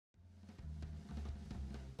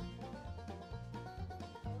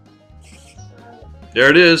there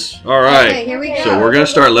it is. All right. Okay, here we go. So we're gonna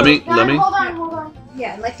start. Let me. Hold on.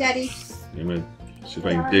 Yeah, let Daddy. I'm gonna see if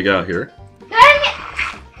I can dig out here. Dang it!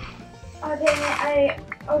 Oh, dang it.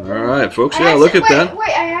 All right, folks. Yeah, look at that.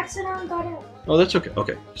 Wait, I accidentally got it. Oh, that's okay.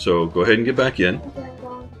 Okay, so go ahead and get back in. Okay,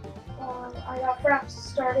 I got fraps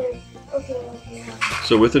started. Okay.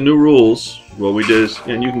 So with the new rules, what we did is,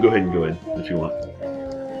 and you can go ahead and go in if you want.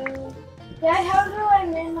 Dad, how do I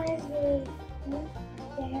minimize the?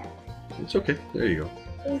 Dang it. It's okay. There you go.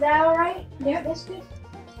 Is that all right? Yeah, that's good.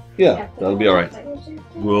 Yeah, that'll be all right.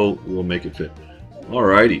 We'll make it fit. All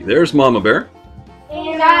righty. There's Mama Bear.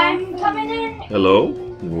 And I'm coming in. Hello.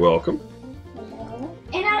 And welcome.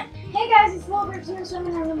 And hey guys, it's Wilbert doing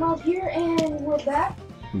something on the mob here, and we're back.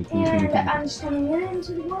 And I'm just coming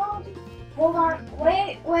into the world. Hold on.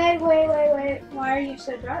 Wait. Why are you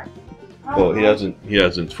so dark? Well, he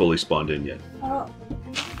hasn't fully spawned in yet. Oh.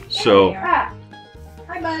 So. Ah,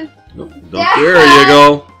 Hi, bud. There you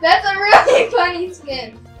go. that's a really funny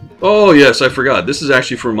skin. Oh yes, I forgot. This is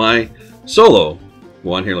actually for my solo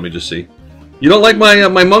one. Here, let me just see. You don't like my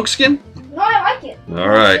my monk skin? No, I like it. All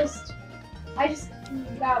right. I just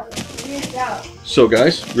got weirded out. So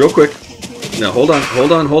guys, real quick. Now hold on.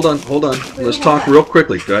 Let's talk real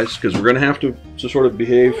quickly, guys, because we're gonna have to sort of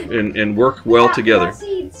behave and work well together.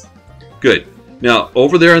 Seeds. Good. Now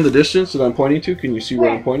over there in the distance that I'm pointing to, can you see where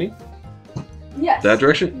I'm pointing? Yes. That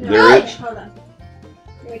direction? No, There it is. Hold on.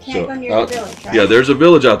 We can't go near the village, right? Yeah, there's a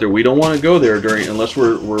village out there. We don't want to go there unless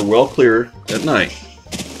we're well clear at night.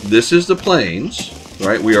 This is the plains,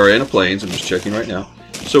 right? We are in a plains. I'm just checking right now.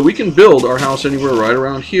 So we can build our house anywhere right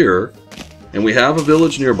around here, and we have a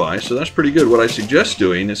village nearby, so that's pretty good. What I suggest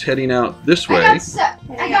doing is heading out this way. I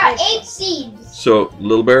got 8 seeds. So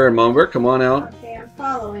Little Bear and Mama Bear, come on out. Okay, I'm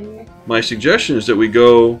following you. My suggestion is that we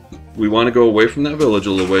want to go away from that village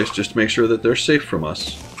a little ways, just to make sure that they're safe from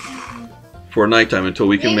us for nighttime until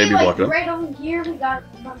we can maybe block it up. Right over here, we got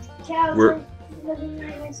a bunch of cows living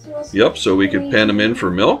right next to us. Yep, so we could pen them in for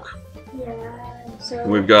milk. Yeah. So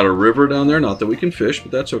We've got a river down there, not that we can fish,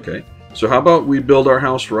 but that's okay. So how about we build our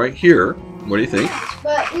house right here? What do you think?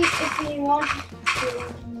 But if we want to,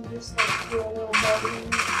 we can just like do a little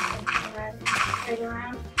building right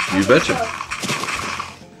around. You betcha.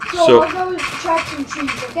 So I'll go chop some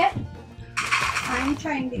trees, okay? I'm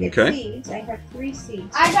trying to get seeds. I have 3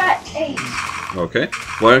 seeds. I got 8. Okay.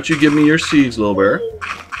 Why don't you give me your seeds, Little Bear?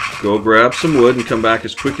 Go grab some wood and come back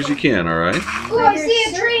as quick as you can, alright? Ooh, I see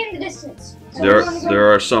a tree in the distance. So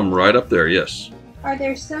There are some right up there, yes. Are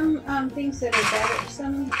there some things that are better?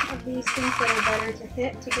 Some of these things that are better to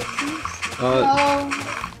hit to get seeds?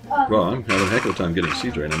 Well, I'm having a heck of a time getting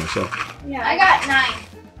seeds right now myself. Yeah, I got 9.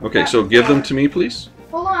 Okay, so give them to me, please.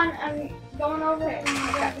 Hold on, I'm going over it.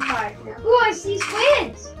 I got 5 now. Ooh, I see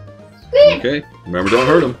squids. Squid. Okay, remember, don't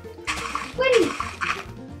hurt them. Squiddy.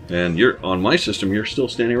 And you're on my system. You're still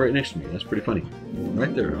standing right next to me. That's pretty funny.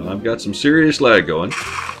 Right there. I've got some serious lag going.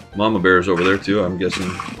 Mama Bear's over there too. I'm guessing.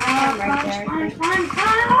 Right there.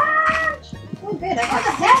 Oh, good. I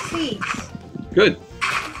have 6 seeds. Good.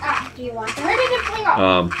 Do you want them? Where did it fling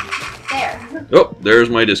off? There. Oh, there's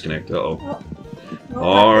my disconnect. Uh-oh.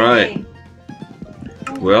 All right.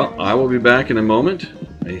 Well, I will be back in a moment.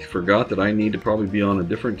 I forgot that I need to probably be on a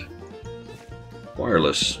different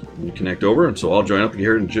wireless. Let me connect over, and so I'll join up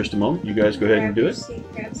here in just a moment. You guys go ahead and do it.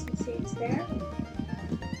 Grab some seeds there.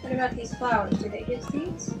 What about these flowers? Do they give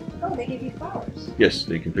seeds? Oh, they give you flowers. Yes,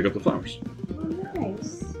 they can pick up the flowers. Oh,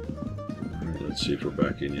 nice. All right, let's see if we're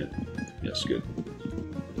back in yet. Yes, good.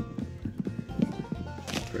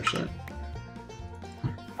 Press that.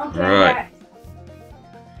 Okay. All right.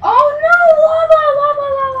 Oh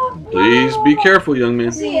no, lava. Please be careful, young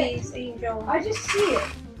man. Please, Angel. I just see it.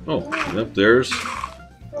 Oh, yep, there's...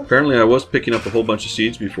 Apparently I was picking up a whole bunch of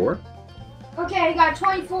seeds before. Okay, I got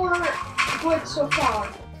 24 wood so far.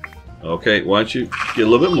 Okay, why don't you get a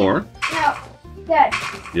little bit more? Now, Dad.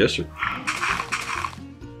 Yes, sir.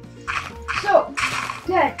 So,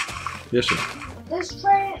 Dad. Yes, sir. Let's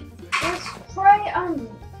start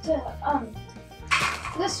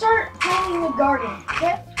planting the garden,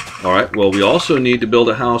 okay? All right, well, we also need to build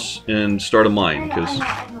a house and start a mine, because...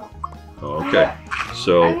 I know. Okay,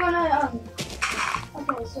 so... I'm gonna,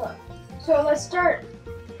 okay, so let's start...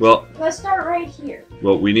 Well... Let's start right here.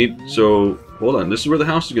 Well, we need... So, hold on, this is where the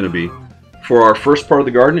house is going to be. For our first part of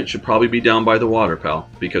the garden, it should probably be down by the water, pal,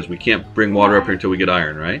 because we can't bring water up here until we get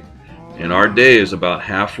iron, right? And our day is about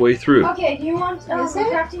halfway through. Okay, do you want a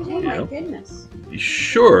crafting table? Oh my goodness.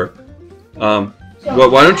 Sure. So,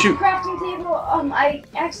 well, why don't you... Crafting table, I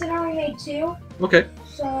accidentally made 2. Okay.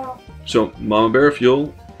 So, Mama Bear, if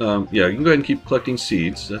you'll... yeah, you can go ahead and keep collecting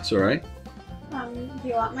seeds. That's all right. Do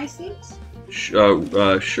you want my seeds?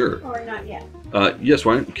 Sure. Or not yet? Yes.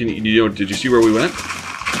 Why? Can you? Did you see where we went?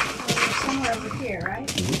 Somewhere over here, right?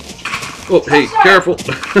 Oh, hey, sorry. careful!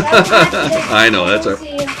 That I know that's our.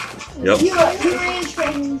 Yep. You were in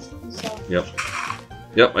training and stuff. Yep.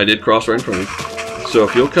 Yep. I did cross right in front of you. So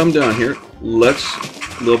if you'll come down here,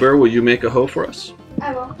 Little Bear, will you make a hoe for us?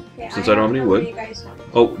 I will. Okay, Since I don't have any wood. You guys know.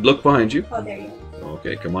 Oh, look behind you. Oh, there you go.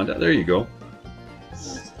 Okay, come on down. There you go.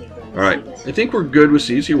 Let's keep doing All right. this. I think we're good with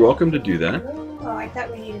seeds. You're welcome to do that. Oh, I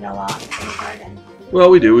thought we needed a lot for the garden. Well,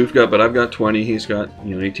 we do. But I've got 20. He's got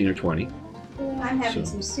 18 or 20. I'm having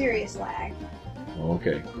So- some serious lag.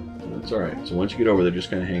 Okay, that's all right. So once you get over there, just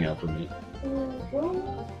kind of hang out for a minute.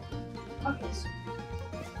 Okay, so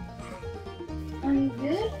I'm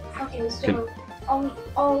good. Okay, so Can-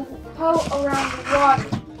 I'll hoe around the water.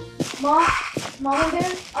 Mom,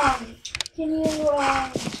 there. Can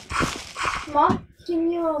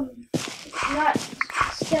you not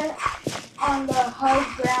step on the hoe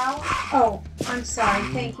ground? Oh, I'm sorry.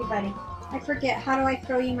 Thank you, buddy. I forget. How do I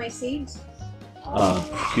throw you my seeds?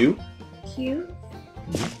 Q. Q?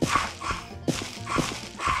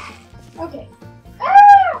 Okay.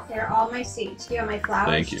 They're all my seeds. Do you have my flowers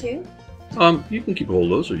Thank you. too? You can keep a hold of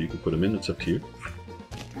those, or you can put them in. It's up to you.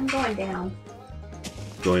 I'm going down.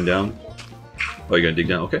 Going down. Oh, you gotta dig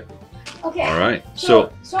down. Okay. Okay. All right.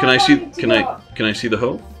 So can I I'm see? going to Can I? go- Can I see the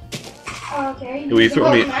hoe? Okay. Will you the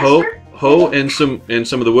throw me master? hoe and some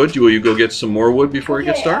of the wood? Will you go get some more wood before it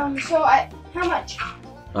gets Okay, dark? how much?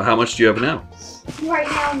 How much do you have now? Right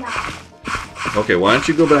now. Okay. Why don't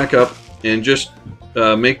you go back up and just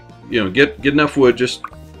get enough wood. Just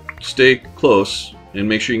stay close and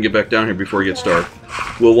make sure you can get back down here before it gets dark.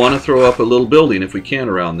 We'll want to throw up a little building if we can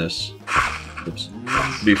around this. Oops.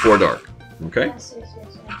 Before dark. Okay. Yes.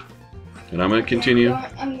 And I'm going to continue.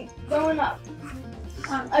 I'm going up.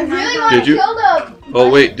 I Can really have- want Did to you- kill the. Oh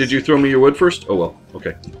wait, did you throw me your wood first? Oh well.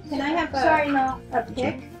 Okay. Can I have Sorry, no. a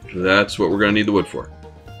pick? That's what we're going to need the wood for.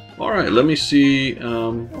 All right. Let me see.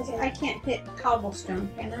 I can't hit cobblestone,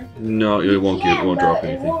 can I? No, it won't Can, drop but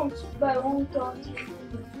anything. It won't go into.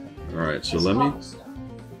 All right. So let me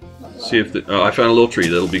see if I found a little tree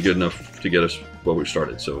that'll be good enough to get us what we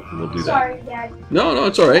started. So we'll do that. Sorry, Dad. No,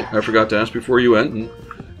 it's all right. I forgot to ask before you went, and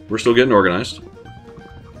we're still getting organized.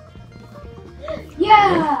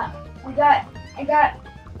 Yeah, I got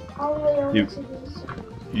all the way over You- to this.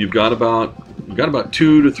 You've got about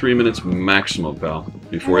 2 to 3 minutes maximum, pal,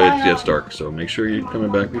 before it gets dark. So make sure you're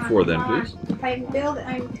coming back before then, please.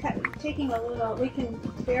 I'm taking a little. We can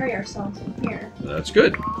bury ourselves in here, That's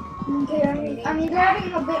good. Okay, I'm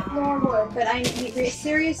grabbing a bit more wood. but I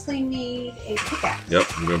seriously need a pickaxe. Yep,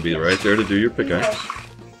 I'm going to be right there to do your pickaxe.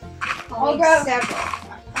 I'll need grab- several.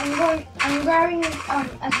 I'm grabbing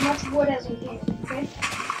as much wood as I can. Okay,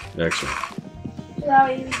 Excellent. so that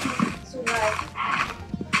way we can survive.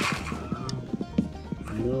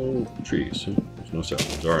 No trees. There's no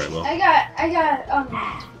saplings. All right, well, I got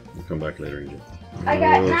we'll come back later, Angel. I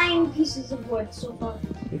got 9 pieces of wood so far.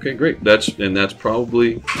 Okay, great. That's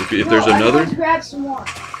probably if No, there's I another. want to grab some more. All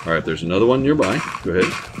right, if there's another one nearby. Go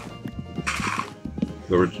ahead.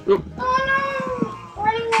 Oh no!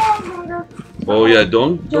 Running low on hunger. Oh yeah,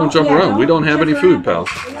 don't jump around. We don't have any food, pal.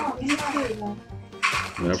 No, we need food. No.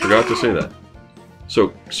 I forgot to say that.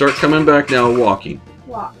 So start coming back now, walking.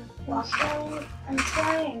 Walk. I'm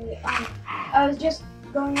trying. I was just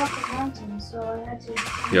going up the mountain, so I had to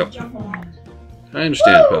Yep. jump on it. I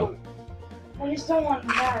understand, pal. I just don't want to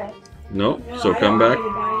die. No, No, so I come don't back. want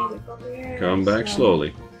you to die either. Go very Come back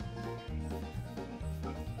slowly. slowly.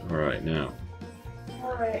 All right, now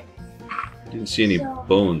Alright. didn't see any So-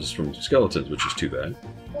 bones from skeletons, which is too bad.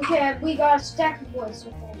 Okay, we got a stack of wood so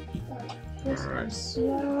far. Just All right.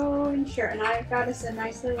 slow and sure. And I've got us a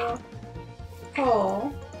nice little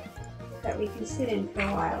hole that we can sit in for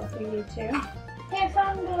a while if we need to. Hey, I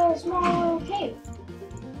found a small little cave.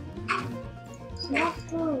 Small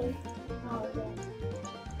food. Oh, yeah.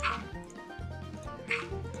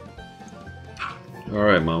 All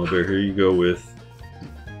right, Mama Bear, here you go with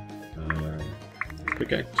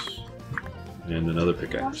pickaxe and another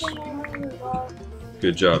pickaxe.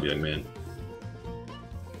 Good job, young man.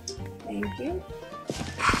 Thank you.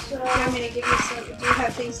 So, Do you want me to give you some? Do you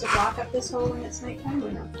have things to block up this hole when it's nighttime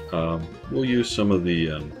or no? We'll use some of the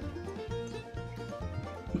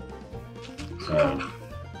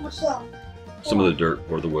some of the dirt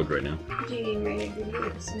or the wood right now. Do you need me to give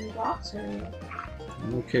you some blocks or?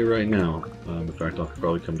 I'm okay right now. In fact, I'll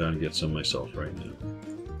probably come down and get some myself right now.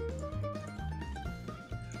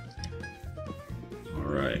 All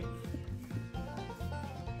right.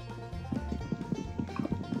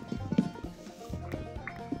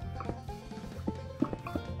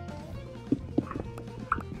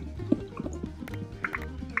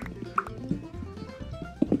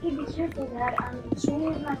 careful, Dad. I'm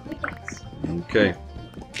swinging with my pickaxe. Okay.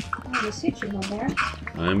 Oh, the switching over there.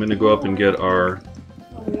 I'm going to go up and get our...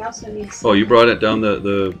 Oh, we also need some... Oh, you brought it down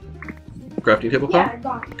the crafting table, Yeah, pal?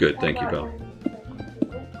 I got it. Good, thank you, pal.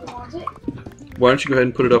 Want it? Why don't you go ahead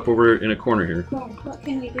and put it up over in a corner here? What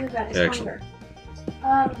can we do about his Excellent.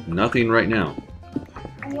 hunger? Nothing right now.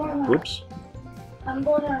 I'm gonna, Whoops. I'm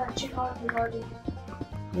gonna check out the garden.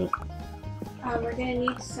 We're gonna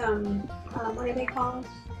need some, what do they call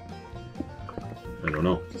I don't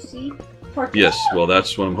know. to see? Tortillas. Yes, well,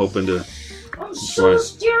 that's what I'm hoping to... I'm so Why?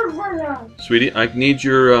 scared right now. Sweetie, I need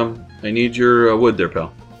your wood there,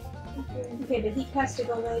 pal. Okay, but he has to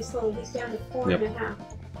go really slow. He's down to 4.5.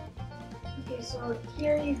 Okay, so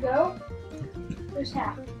here you go. There's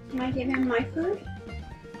half. Can I give him my food?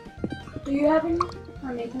 Do you have any?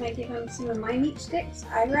 Or maybe can I give him some of my meat sticks?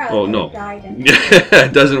 I'd rather Oh, no. die than...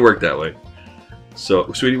 It doesn't work that way.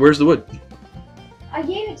 So, sweetie, where's the wood? I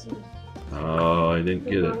gave it to you. Oh, I didn't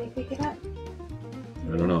get Want it. me to pick it up?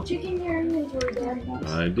 I don't know. Check in your inventory, Dad.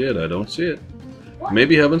 I did. I don't see it. What?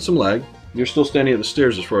 Maybe having some lag. You're still standing at the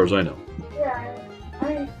stairs as far as I know. Yeah,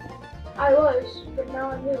 I was, but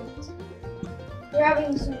now I'm new. You're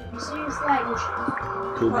having some serious lag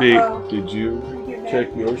issues. Could be. Uh-oh. Did you check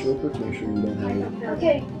yours real quick to make sure you don't I have it? don't know.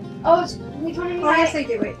 Okay. Oh, it's becoming Oh, yes, night. I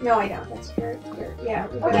do. Wait, no, I don't. That's your yeah.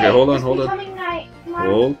 we Okay, Okay, hold on, it's hold on. becoming night. Come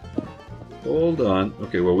on. Hold on.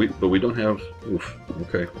 Okay, well, we don't have... Oof.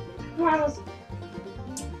 Okay. Come on, let's...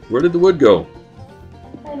 Where did the wood go?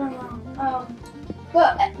 I don't know.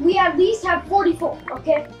 But we at least have 44,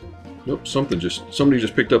 okay? Nope, somebody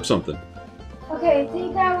just picked up something. Okay, I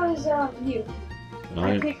think that was, you.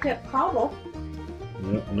 I picked up cobble.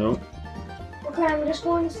 No. Okay, I'm just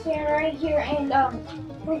going to stand right here and,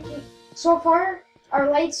 so far, our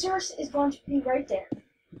light source is going to be right there.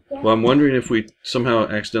 Okay? Well, I'm wondering if we somehow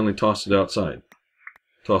accidentally tossed it outside.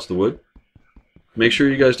 Toss the wood? Make sure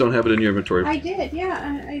you guys don't have it in your inventory. I did,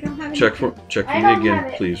 yeah. I don't have Check for I me don't again, have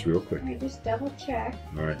it. please, real quick. I just double check.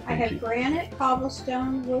 All right, I thank have you. granite,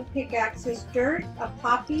 cobblestone, wood pickaxes, dirt, a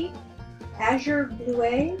poppy, azure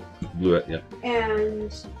blue, Blue, yeah.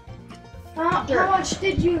 and How much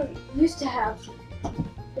did you used to have?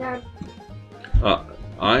 Dad?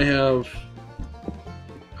 I have.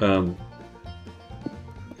 I'm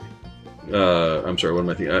sorry. What am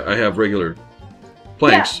I thinking? I have regular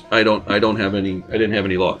planks. Yeah. I don't have any. I didn't have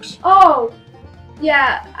any logs. Oh,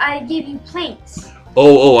 yeah. I gave you planks.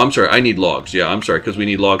 Oh, I'm sorry. I need logs. Yeah, I'm sorry because we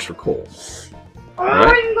need logs for coal. Oh, right.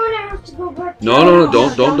 I'm gonna have to go back. No,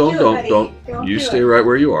 don't. Don't You do stay it. right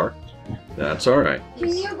where you are. That's all right.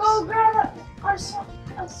 Can you go grab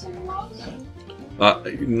some logs?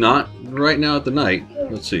 Not right now at the night.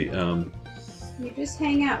 Let's see. You just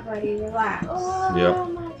hang out, buddy. Relax. Oh Yep.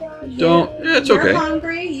 my gosh. Don't. It's You're okay.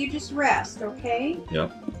 hungry. You just rest, okay?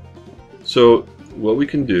 Yep. So what we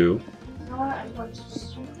can do. You know what? I'm going to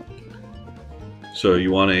just... So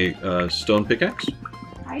you want a stone pickaxe?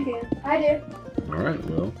 I do. I do. All right.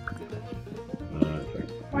 Well.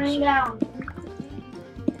 Running down.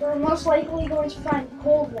 We're most likely going to find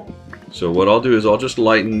coal then. So what I'll do is I'll just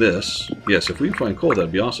lighten this. Yes, if we can find coal,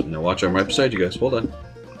 that'd be awesome. Now watch, I'm right beside you guys. Hold on.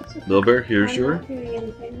 Little Bear, here's your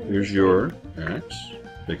axe,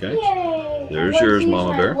 pickaxe. Yay! There's I'm going yours, to use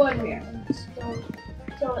Mama my Bear. wood here.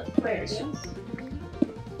 So it clears.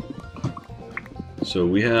 So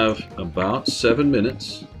we have about 7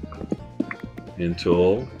 minutes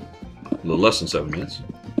until, a little less than 7 minutes,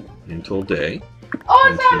 until day. Oh,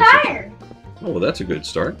 I found iron! Oh, well, that's a good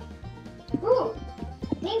start. Ooh,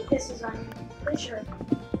 I think this is iron. Pretty sure.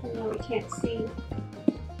 No, we can't see.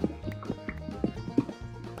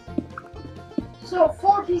 So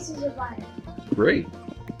 4 pieces of iron. Great.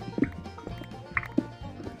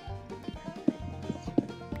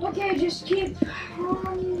 Okay, just keep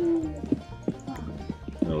on.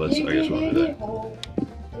 Well, let's, I guess we'll do that. hole.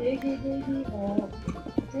 Diggy hole.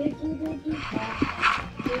 Diggy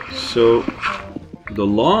hole. So the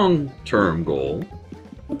long-term goal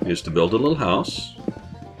is to build a little house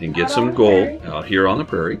and get Out some on the gold prairie? out here on the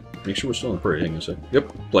prairie. Make sure we're still on the prairie, hang on a second.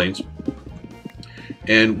 Yep, plains.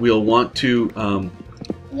 And we'll want to,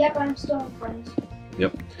 Yep, I'm still in friends.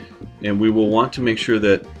 yep, and we will want to make sure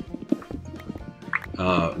that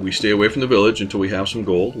we stay away from the village until we have some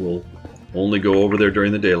gold. We'll only go over there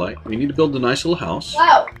during the daylight. We need to build a nice little house.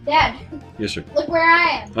 Wow, Dad, Yes, sir. look where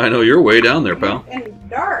I am. I know, you're way down there, pal. And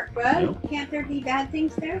dark, bud. Yep. Can't there be bad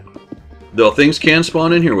things there? Though things can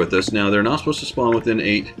spawn in here with us. Now, they're not supposed to spawn within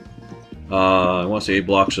 8, I want to say 8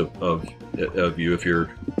 blocks of you if you're,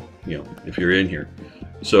 if you're in here.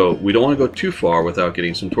 So we don't want to go too far without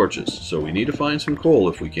getting some torches. So we need to find some coal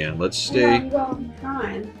if we can. Let's Yeah, stay I'm going.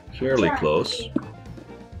 Trying. fairly close.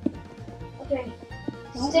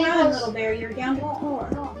 Don't run, little bear. You're down to 4.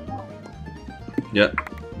 No. Yeah.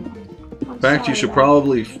 In fact, you should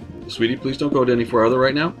probably, sweetie, please don't go any farther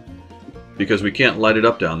right now, because we can't light it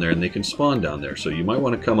up down there, and they can spawn down there. So you might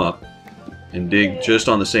want to come up and dig just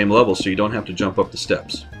on the same level, so you don't have to jump up the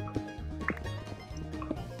steps.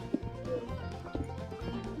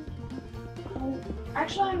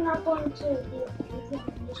 Actually, I'm not going to do anything.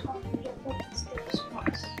 I'm just going to jump up the stairs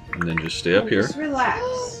once. And then just stay up here. Just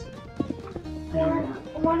relax.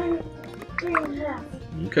 1 and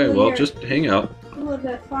 3.5. Okay, well, just hang out. Will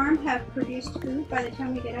the farm have produced food by the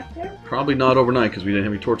time we get up there? Probably not overnight because we didn't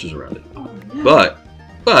have any torches around it. Oh, no.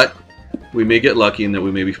 But we may get lucky in that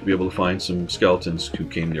we may be able to find some skeletons who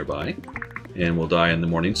came nearby, and will die in the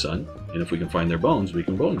morning sun. And if we can find their bones, we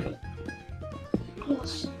can bone meal.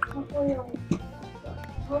 Yes.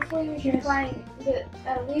 Hopefully we can find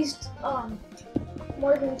at least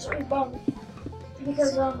more than 3 bones.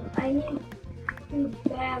 Because I need food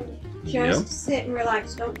badly. Just sit and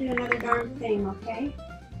relax. Don't do another darn thing, okay?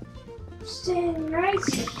 Staying right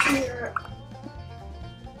here.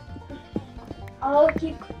 I'll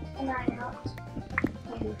keep an eye out.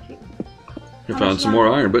 You found some more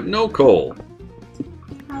iron, but no coal.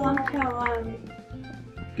 How long till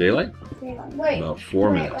Daylight? daylight? Wait. About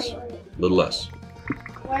 4 minutes. A little less.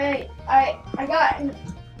 Wait. I got an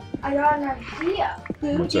idea.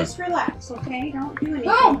 Boo, What's just relax, okay? Don't do anything.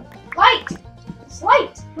 Boom! Light! It's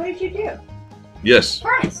light! What did you do? Yes.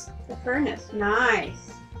 Furnace! The furnace.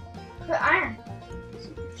 Nice. The iron.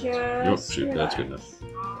 Just Shoot, that's relax. good enough.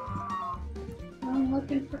 I'm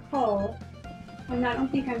looking for coal. I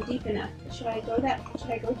don't think I'm deep enough. Should I go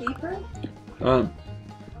deeper?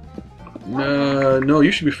 No,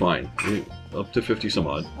 you should be fine. Up to 50 some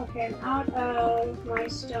odd. Okay, I'm out of my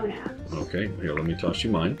stone axe. Okay, here, let me toss you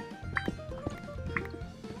mine.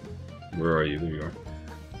 Where are you? There you are.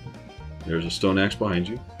 There's a stone axe behind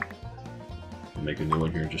you. I'll make a new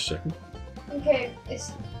one here in just a second. Okay,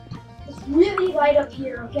 it's really light up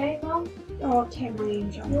here, okay, Mom? Okay, my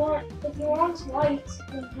angel. If you want light,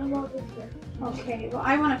 then come over here. Okay, well,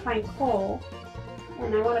 I want to find coal.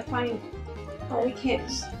 And I want to find... Oh, we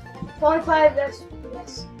can't... 25, that's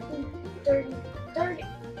 30.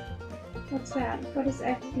 What's that? What is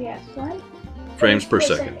FPS? What? Frames per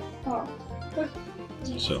second. Oh,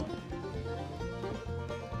 So,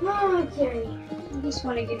 Okay. I just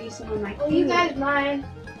want to give you some of my Well, you food. guys mind?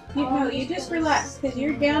 You just relax, because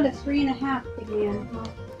you're down to 3.5 again.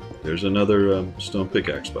 there's another stone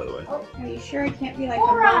pickaxe, by the way. Are you sure it can't be like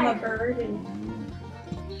All a mama right. bird and...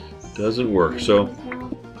 Doesn't work. So,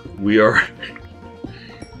 we are...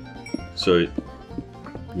 So,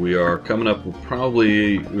 we are coming up,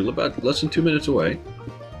 we're about less than 2 minutes away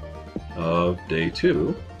of day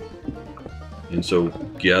 2. And so,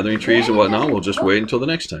 gathering trees and whatnot, we'll just wait until the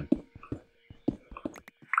next time.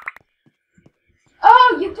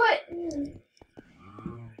 Oh, you put.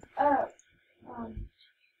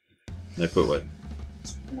 I put what?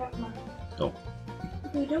 Never mind. Oh.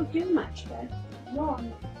 We don't do much, bud. No,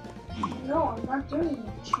 I'm not doing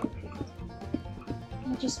much.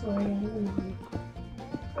 I'm just worrying.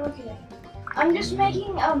 Okay. I'm just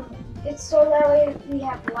making it so that way we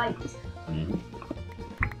have light. Mhm.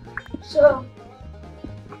 So.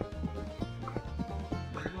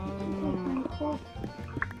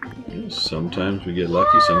 Sometimes we get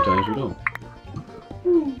lucky, sometimes we don't.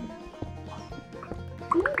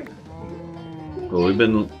 Well, we've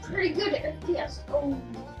been... Pretty good at FPS.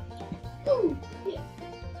 Yeah.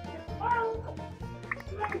 Oh,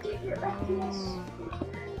 can I get your FPS?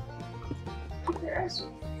 Get your S.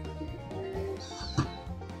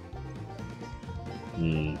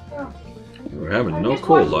 We're having no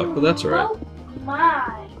coal luck, but that's alright.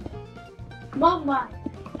 My.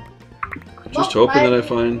 Just hoping that I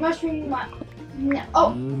find Mushroom my.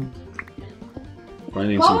 No.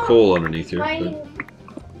 finding some coal underneath here.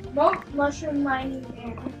 Mushroom mining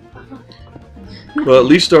there. Well, at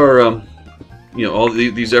least our, all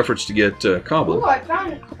these efforts to get cobble. Oh, I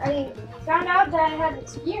found out that I had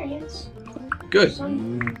experience. Good.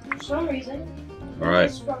 For some reason. All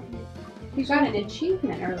right. You got an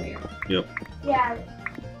achievement earlier. Yep. Yeah.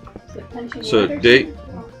 Is it punching So water?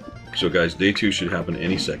 So guys, day 2 should happen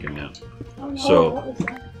any second now. Oh, So what was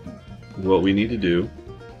that? what we need to do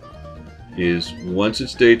is once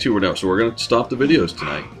it's day 2, we're going to stop the videos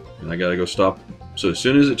tonight, and I got to go stop. So as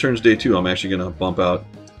soon as it turns day 2, I'm actually going to bump out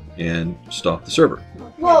and stop the server.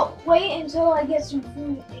 Well, wait until I get some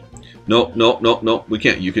food. No, we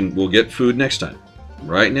can't. We'll get food next time.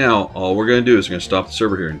 Right now, all we're going to do is we're going to stop the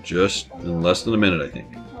server here in less than a minute, I think.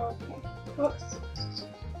 Okay. Whoops.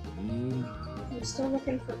 I'm still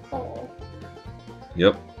looking for coal.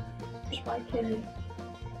 Yep. If I can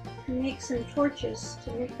make some torches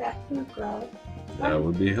to make that food grow. That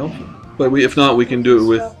would be helpful. But if not, we can do it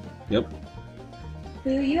with. Yep.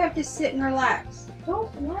 Boo, you have to sit and relax.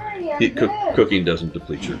 Don't worry, I'm good. Cooking doesn't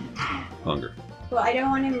deplete your hunger. Well, I don't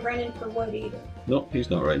want him running for wood either. No, he's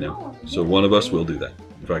not right now. So one of us will do that.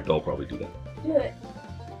 In fact, I'll probably do that. Do it.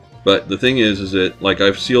 But the thing is that like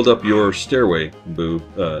I've sealed up your stairway, Boo,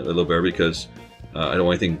 little bear, because I don't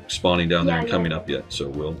want anything spawning down there and coming up yet.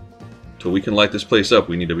 So till we can light this place up,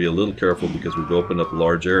 we need to be a little careful because we've opened up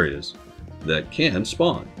large areas that can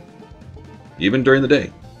spawn, even during the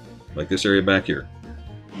day, like this area back here.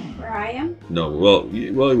 Where I am? No, well,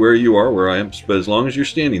 where you are, where I am, but as long as you're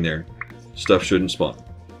standing there, stuff shouldn't spawn.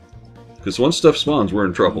 Because once stuff spawns, we're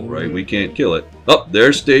in trouble, right? We can't kill it. Oh,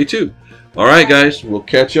 there's day 2. All right, guys, we'll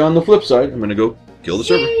catch you on the flip side. I'm going to go kill the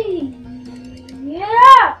server.